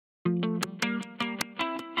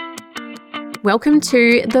Welcome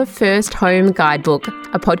to The First Home Guidebook,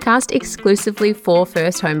 a podcast exclusively for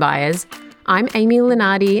first home buyers. I'm Amy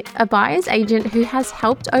Lunardi, a buyer's agent who has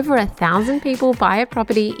helped over 1,000 people buy a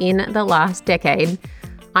property in the last decade.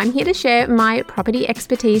 I'm here to share my property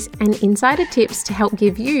expertise and insider tips to help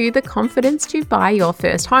give you the confidence to buy your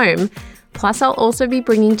first home. Plus, I'll also be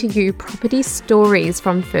bringing to you property stories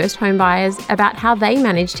from first home buyers about how they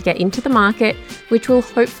managed to get into the market, which will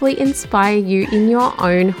hopefully inspire you in your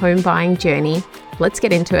own home buying journey. Let's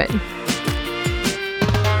get into it.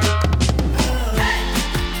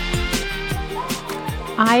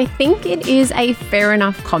 I think it is a fair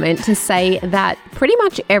enough comment to say that pretty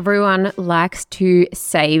much everyone likes to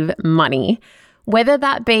save money. Whether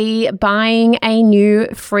that be buying a new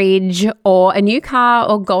fridge or a new car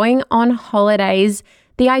or going on holidays,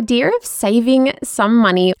 the idea of saving some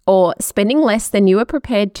money or spending less than you were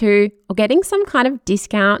prepared to or getting some kind of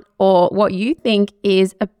discount or what you think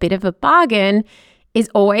is a bit of a bargain is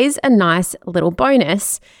always a nice little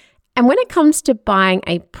bonus. And when it comes to buying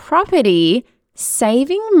a property,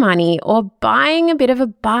 saving money or buying a bit of a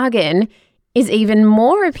bargain is even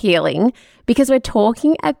more appealing because we're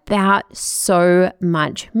talking about so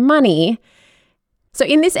much money. So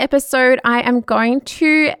in this episode, I am going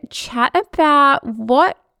to chat about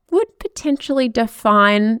what would potentially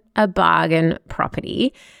define a bargain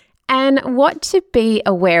property and what to be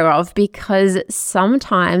aware of, because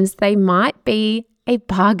sometimes they might be a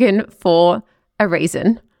bargain for a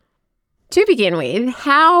reason. To begin with,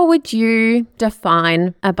 how would you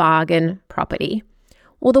define a bargain property?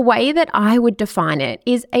 Well, the way that I would define it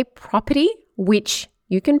is a property which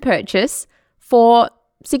you can purchase for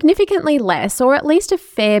significantly less, or at least a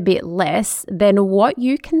fair bit less than what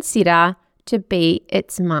you consider to be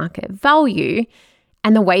its market value.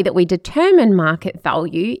 And the way that we determine market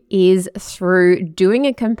value is through doing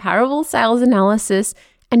a comparable sales analysis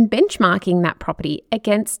and benchmarking that property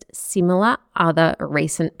against similar other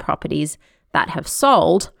recent properties that have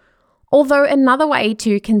sold. Although another way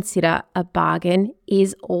to consider a bargain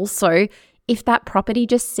is also if that property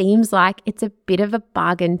just seems like it's a bit of a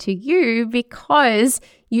bargain to you because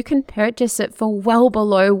you can purchase it for well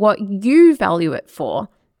below what you value it for.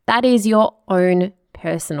 That is your own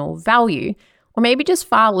personal value, or maybe just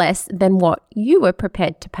far less than what you were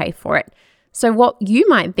prepared to pay for it. So what you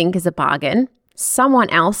might think is a bargain, someone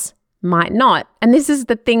else might not. And this is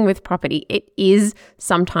the thing with property. It is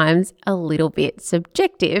sometimes a little bit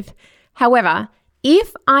subjective. However,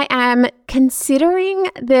 if I am considering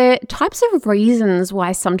the types of reasons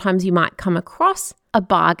why sometimes you might come across a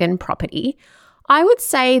bargain property, I would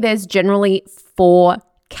say there's generally 4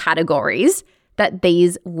 categories that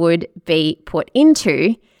these would be put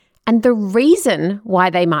into. And the reason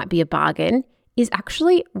why they might be a bargain is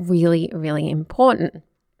actually really, really important.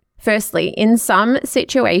 Firstly, in some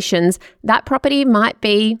situations, that property might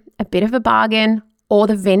be a bit of a bargain, or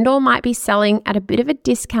the vendor might be selling at a bit of a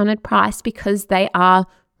discounted price because they are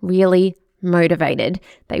really motivated.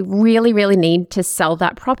 They really, really need to sell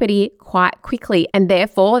that property quite quickly, and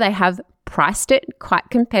therefore they have priced it quite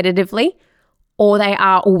competitively, or they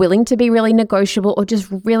are willing to be really negotiable or just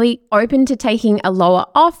really open to taking a lower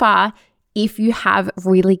offer if you have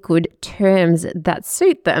really good terms that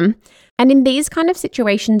suit them. And in these kind of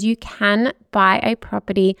situations, you can buy a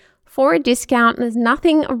property for a discount. There's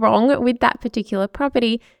nothing wrong with that particular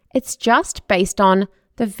property. It's just based on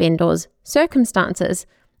the vendor's circumstances.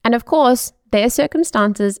 And of course, their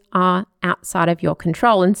circumstances are outside of your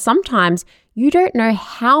control. And sometimes you don't know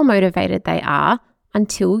how motivated they are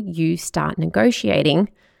until you start negotiating.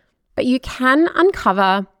 But you can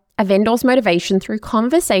uncover a vendor's motivation through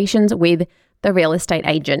conversations with the real estate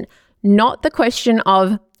agent. Not the question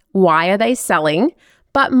of why are they selling,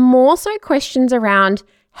 but more so questions around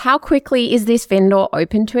how quickly is this vendor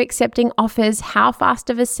open to accepting offers? How fast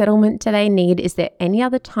of a settlement do they need? Is there any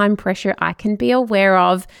other time pressure I can be aware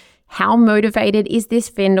of? How motivated is this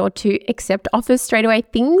vendor to accept offers straight away?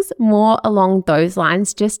 Things more along those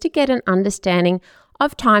lines, just to get an understanding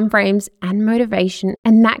of timeframes and motivation.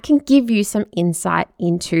 And that can give you some insight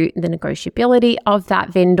into the negotiability of that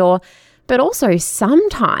vendor. But also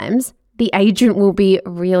sometimes the agent will be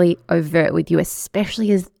really overt with you,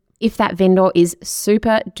 especially if that vendor is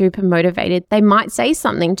super duper motivated. They might say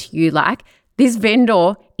something to you like, this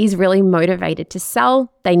vendor is really motivated to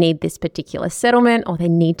sell. They need this particular settlement, or they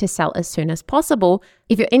need to sell as soon as possible.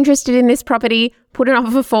 If you're interested in this property, put an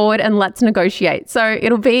offer forward and let's negotiate. So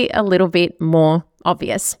it'll be a little bit more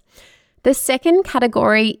obvious. The second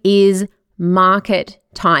category is market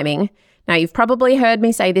timing. Now, you've probably heard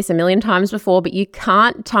me say this a million times before, but you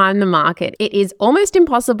can't time the market. It is almost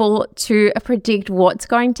impossible to predict what's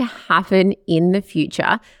going to happen in the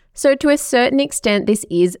future. So to a certain extent, this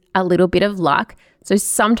is a little bit of luck. So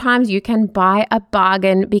sometimes you can buy a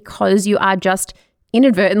bargain because you are just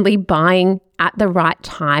inadvertently buying at the right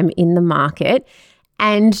time in the market.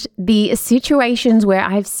 And the situations where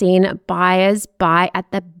I've seen buyers buy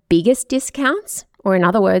at the biggest discounts, or in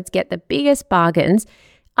other words, get the biggest bargains,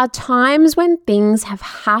 are times when things have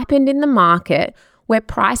happened in the market where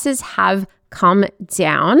prices have come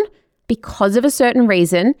down because of a certain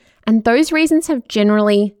reason, and those reasons have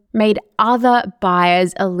generally made other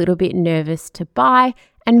buyers a little bit nervous to buy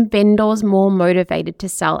and vendors more motivated to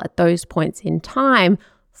sell at those points in time.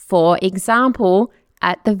 For example,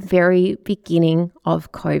 at the very beginning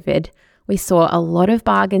of COVID, we saw a lot of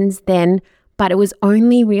bargains then, but it was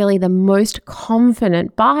only really the most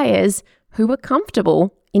confident buyers who were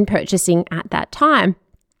comfortable in purchasing at that time.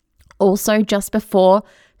 Also, just before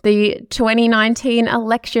the 2019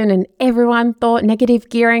 election, and everyone thought negative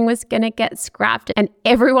gearing was going to get scrapped, and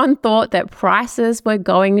everyone thought that prices were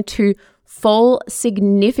going to fall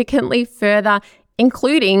significantly further,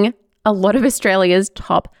 including a lot of Australia's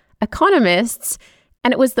top economists.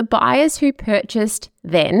 And it was the buyers who purchased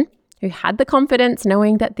then, who had the confidence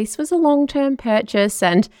knowing that this was a long-term purchase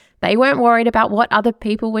and they weren't worried about what other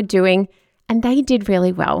people were doing. And they did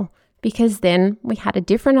really well because then we had a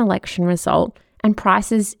different election result and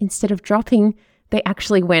prices, instead of dropping, they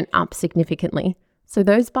actually went up significantly. So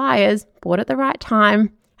those buyers bought at the right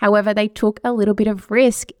time. However, they took a little bit of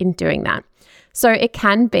risk in doing that. So it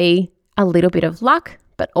can be a little bit of luck,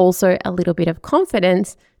 but also a little bit of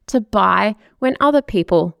confidence to buy when other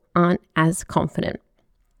people aren't as confident.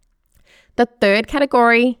 The third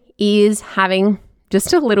category is having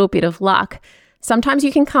just a little bit of luck. Sometimes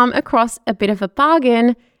you can come across a bit of a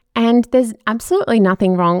bargain and there's absolutely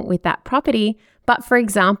nothing wrong with that property. But for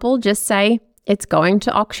example, just say it's going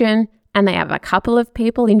to auction and they have a couple of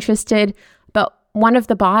people interested, but one of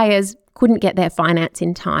the buyers couldn't get their finance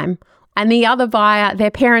in time. And the other buyer,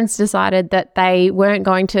 their parents decided that they weren't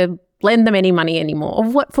going to lend them any money anymore.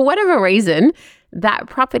 Or for whatever reason, that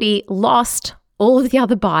property lost all of the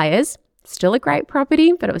other buyers. Still a great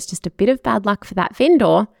property, but it was just a bit of bad luck for that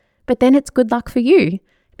vendor. But then it's good luck for you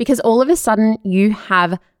because all of a sudden you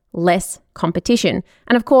have less competition.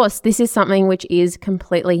 And of course, this is something which is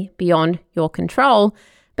completely beyond your control.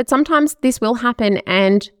 But sometimes this will happen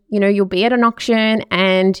and, you'll be at an auction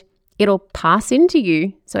and it'll pass into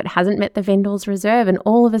you. So it hasn't met the vendor's reserve. And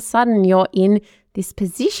all of a sudden you're in this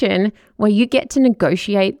position where you get to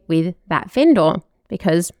negotiate with that vendor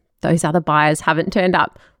because those other buyers haven't turned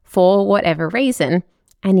up for whatever reason.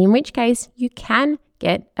 And in which case you can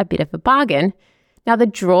get a bit of a bargain. Now, the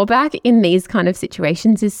drawback in these kind of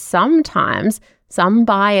situations is sometimes some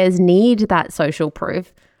buyers need that social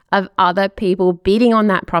proof of other people bidding on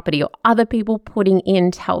that property or other people putting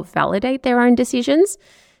in to help validate their own decisions.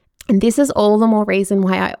 And this is all the more reason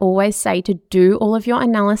why I always say to do all of your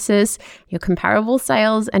analysis, your comparable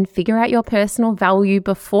sales, and figure out your personal value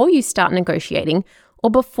before you start negotiating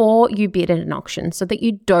or before you bid at an auction so that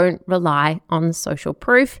you don't rely on social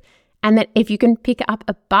proof. And that if you can pick up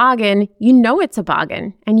a bargain, you know it's a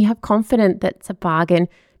bargain and you have confidence that it's a bargain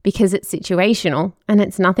because it's situational and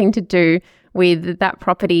it's nothing to do with that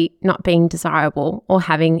property not being desirable or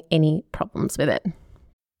having any problems with it.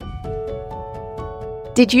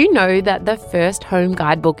 Did you know that the First Home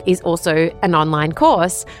Guidebook is also an online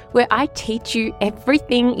course where I teach you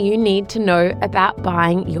everything you need to know about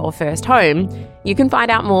buying your first home? You can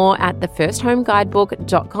find out more at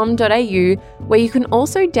thefirsthomeguidebook.com.au, where you can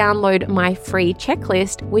also download my free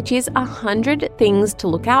checklist, which is 100 things to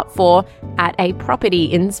look out for at a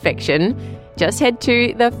property inspection. Just head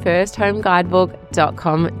to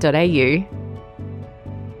thefirsthomeguidebook.com.au.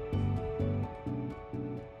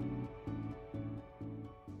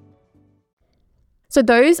 So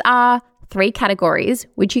those are 3 categories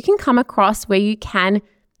which you can come across where you can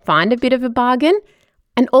find a bit of a bargain.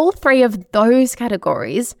 And all 3 of those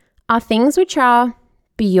categories are things which are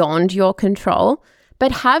beyond your control,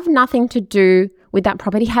 but have nothing to do with that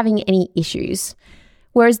property having any issues.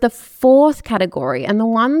 Whereas the 4th category, and the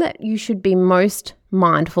one that you should be most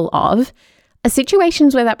mindful of, are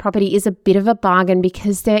situations where that property is a bit of a bargain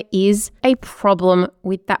because there is a problem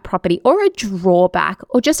with that property or a drawback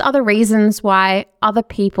or just other reasons why other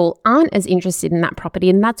people aren't as interested in that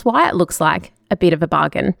property, and that's why it looks like a bit of a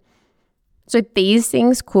bargain. So these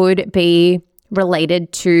things could be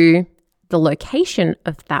related to the location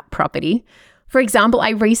of that property. For example,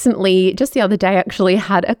 I recently, just the other day actually,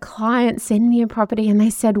 had a client send me a property and they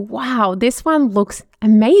said, wow, this one looks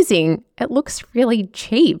amazing. It looks really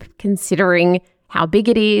cheap considering how big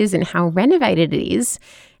it is and how renovated it is.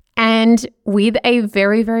 And with a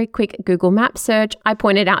very, very quick Google Maps search, I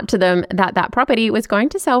pointed out to them that that property was going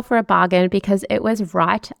to sell for a bargain because it was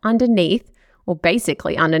right underneath, or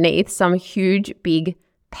basically underneath, some huge, big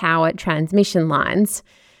power transmission lines.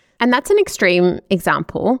 And that's an extreme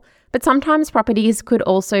example, but sometimes properties could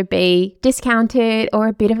also be discounted or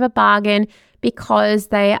a bit of a bargain because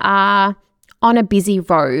they are on a busy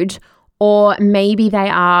road, or maybe they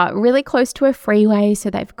are really close to a freeway,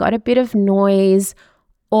 so they've got a bit of noise,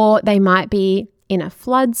 or they might be in a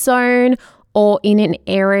flood zone or in an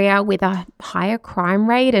area with a higher crime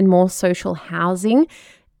rate and more social housing.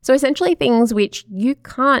 So essentially things which you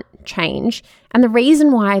can't change. And the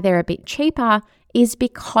reason why they're a bit cheaper is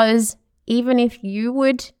because even if you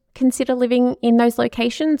would consider living in those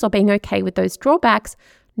locations or being okay with those drawbacks,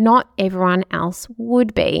 not everyone else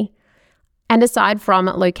would be. And aside from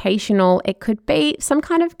locational, it could be some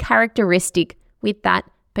kind of characteristic with that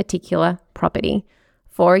particular property.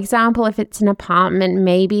 For example, if it's an apartment,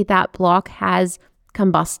 maybe that block has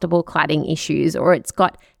combustible cladding issues, or it's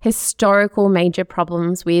got historical major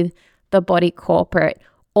problems with the body corporate,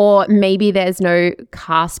 or maybe there's no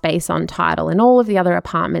car space on title and all of the other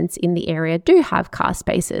apartments in the area do have car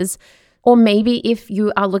spaces. Or maybe if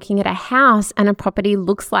you are looking at a house and a property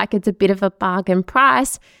looks like it's a bit of a bargain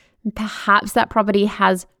price, perhaps that property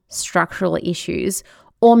has structural issues,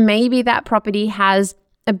 or maybe that property has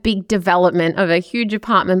a big development of a huge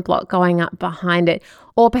apartment block going up behind it,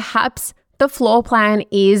 or perhaps the floor plan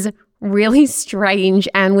is really strange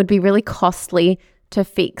and would be really costly to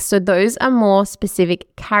fix. So those are more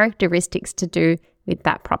specific characteristics to do with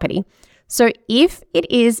that property. So if it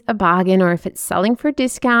is a bargain, or if it's selling for a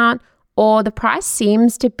discount, or the price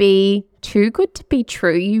seems to be too good to be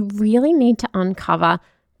true, you really need to uncover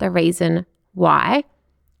the reason why.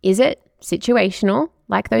 Is it situational,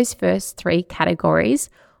 like those first three categories,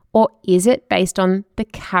 or is it based on the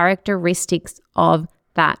characteristics of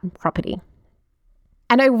that property?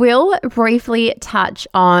 And I will briefly touch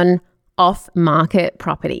on off-market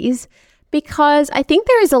properties because I think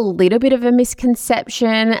there is a little bit of a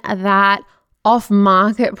misconception that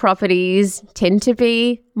off-market properties tend to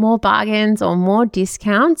be more bargains or more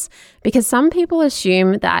discounts, because some people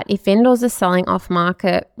assume that if vendors are selling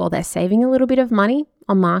off-market, well, they're saving a little bit of money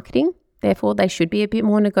on marketing. Therefore, they should be a bit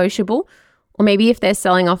more negotiable. Or maybe if they're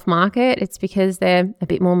selling off market, it's because they're a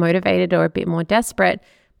bit more motivated or a bit more desperate,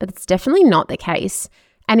 but it's definitely not the case.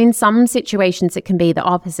 And in some situations, it can be the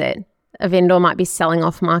opposite. A vendor might be selling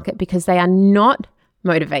off market because they are not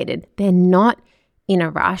motivated. They're not in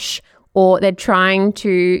a rush, or they're trying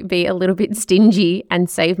to be a little bit stingy and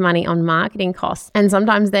save money on marketing costs. And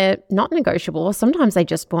sometimes they're not negotiable, or sometimes they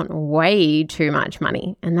just want way too much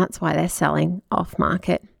money, and that's why they're selling off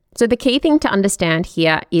market. So the key thing to understand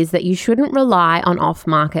here is that you shouldn't rely on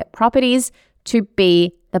off-market properties to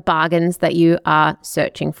be the bargains that you are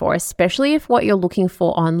searching for, especially if what you're looking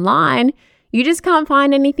for online, you just can't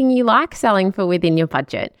find anything you like selling for within your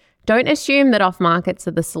budget. Don't assume that off-markets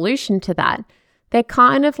are the solution to that. They're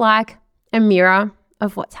kind of like a mirror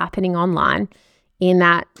of what's happening online, in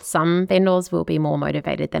that some vendors will be more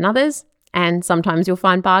motivated than others, and sometimes you'll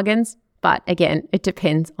find bargains. But again, it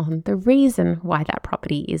depends on the reason why that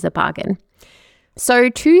property is a bargain. So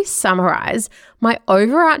to summarize, my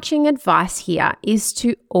overarching advice here is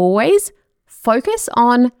to always focus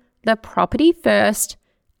on the property first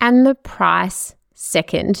and the price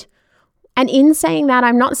second. And in saying that,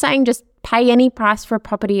 I'm not saying just pay any price for a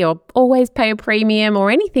property or always pay a premium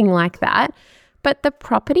or anything like that. But the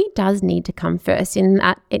property does need to come first, in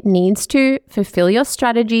that it needs to fulfill your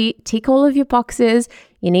strategy, tick all of your boxes.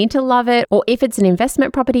 You need to love it. Or if it's an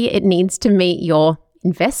investment property, it needs to meet your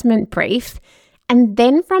investment brief. And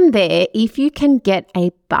then from there, if you can get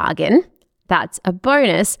a bargain, that's a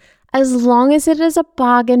bonus, as long as it is a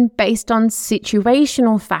bargain based on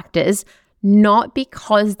situational factors, not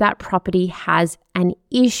because that property has an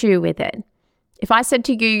issue with it. If I said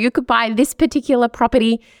to you, you could buy this particular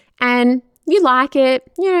property and you like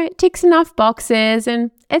it, it ticks enough boxes and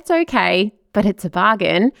it's okay, but it's a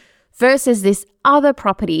bargain, versus this other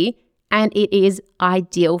property and it is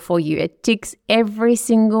ideal for you. It ticks every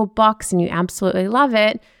single box and you absolutely love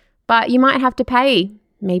it, but you might have to pay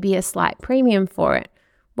maybe a slight premium for it.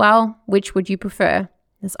 Well, which would you prefer?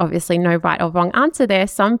 There's obviously no right or wrong answer there.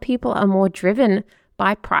 Some people are more driven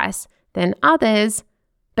by price than others,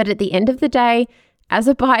 but at the end of the day, as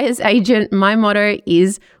a buyer's agent, my motto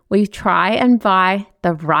is we try and buy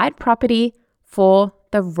the right property for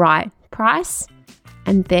the right price,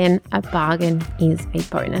 and then a bargain is a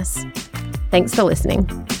bonus. Thanks for listening.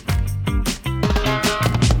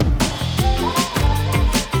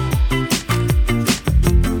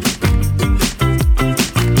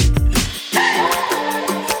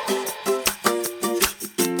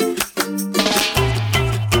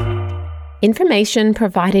 Information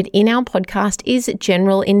provided in our podcast is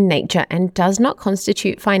general in nature and does not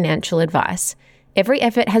constitute financial advice. Every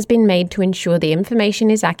effort has been made to ensure the information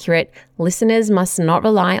is accurate. Listeners must not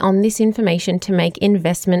rely on this information to make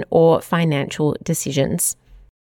investment or financial decisions.